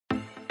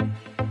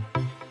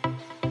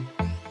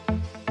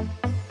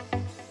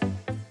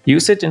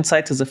Usage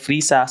Insights is a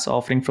free SaaS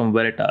offering from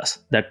Veritas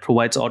that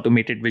provides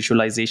automated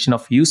visualization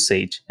of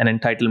usage and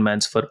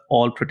entitlements for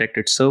all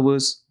protected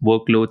servers,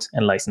 workloads,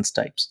 and license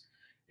types.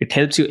 It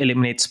helps you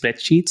eliminate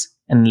spreadsheets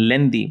and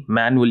lengthy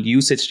manual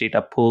usage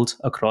data pulls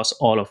across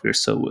all of your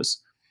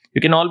servers.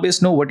 You can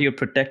always know what you're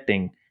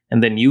protecting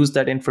and then use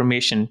that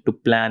information to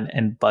plan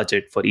and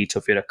budget for each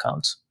of your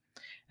accounts.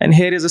 And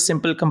here is a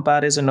simple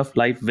comparison of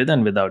life with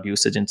and without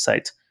Usage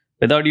Insights.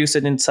 Without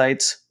Usage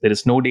Insights, there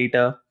is no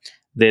data,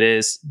 there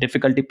is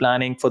difficulty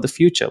planning for the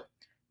future.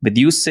 With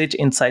Usage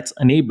Insights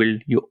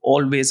enabled, you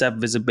always have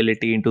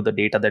visibility into the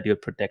data that you're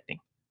protecting.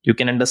 You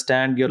can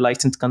understand your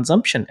license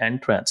consumption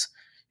and trends.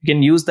 You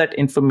can use that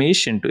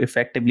information to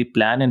effectively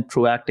plan and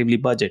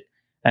proactively budget.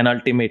 And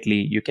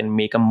ultimately, you can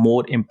make a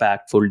more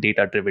impactful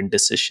data driven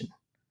decision.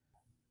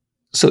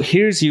 So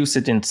here's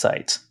Usage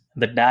Insights.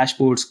 The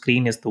dashboard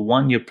screen is the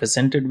one you're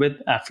presented with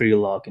after you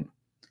log in.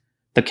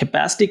 The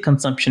capacity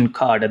consumption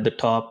card at the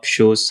top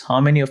shows how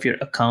many of your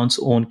accounts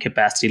own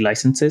capacity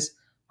licenses,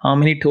 how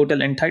many total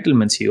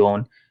entitlements you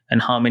own,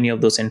 and how many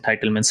of those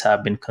entitlements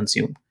have been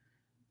consumed.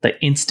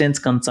 The instance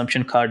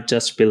consumption card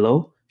just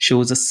below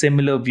shows a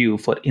similar view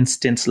for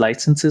instance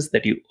licenses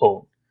that you own.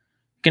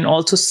 You can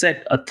also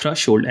set a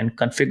threshold and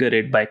configure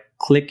it by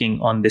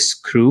clicking on this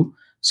screw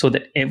so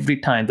that every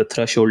time the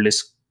threshold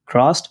is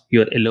crossed,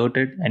 you're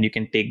alerted and you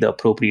can take the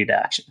appropriate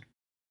action.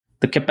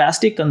 The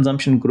capacity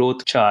consumption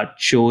growth chart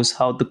shows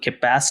how the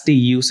capacity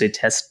usage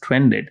has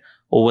trended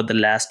over the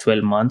last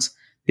 12 months,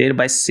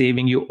 thereby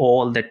saving you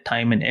all that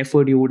time and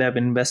effort you would have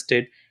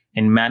invested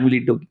in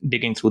manually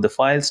digging through the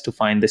files to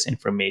find this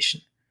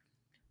information.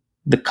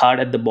 The card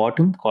at the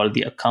bottom, called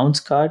the accounts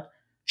card,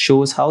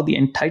 shows how the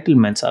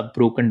entitlements are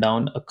broken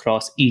down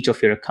across each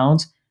of your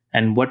accounts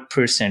and what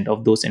percent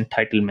of those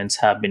entitlements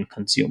have been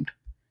consumed.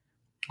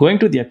 Going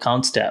to the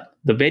accounts tab,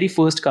 the very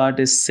first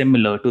card is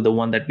similar to the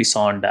one that we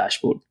saw on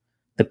dashboard.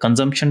 The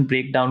consumption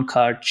breakdown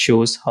card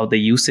shows how the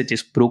usage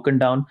is broken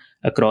down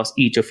across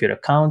each of your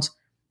accounts,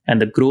 and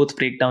the growth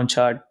breakdown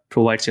chart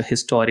provides you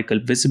historical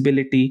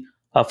visibility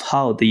of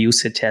how the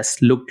usage has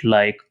looked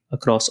like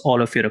across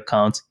all of your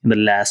accounts in the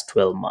last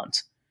 12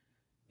 months.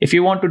 If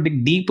you want to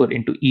dig deeper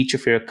into each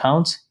of your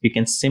accounts, you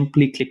can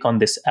simply click on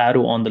this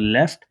arrow on the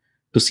left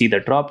to see the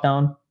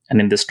dropdown. And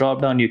in this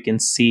dropdown, you can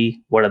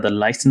see what are the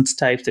license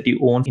types that you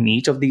own in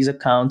each of these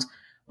accounts,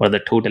 what are the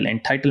total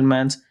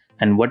entitlements,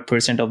 and what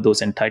percent of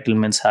those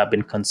entitlements have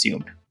been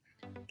consumed.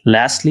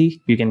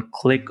 Lastly, you can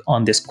click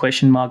on this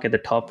question mark at the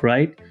top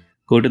right,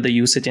 go to the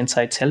Usage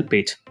Insights help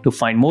page to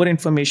find more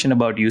information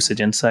about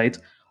Usage Insights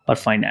or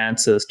find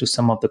answers to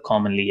some of the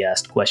commonly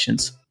asked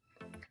questions.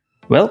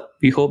 Well,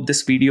 we hope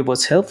this video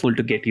was helpful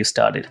to get you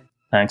started.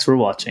 Thanks for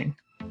watching.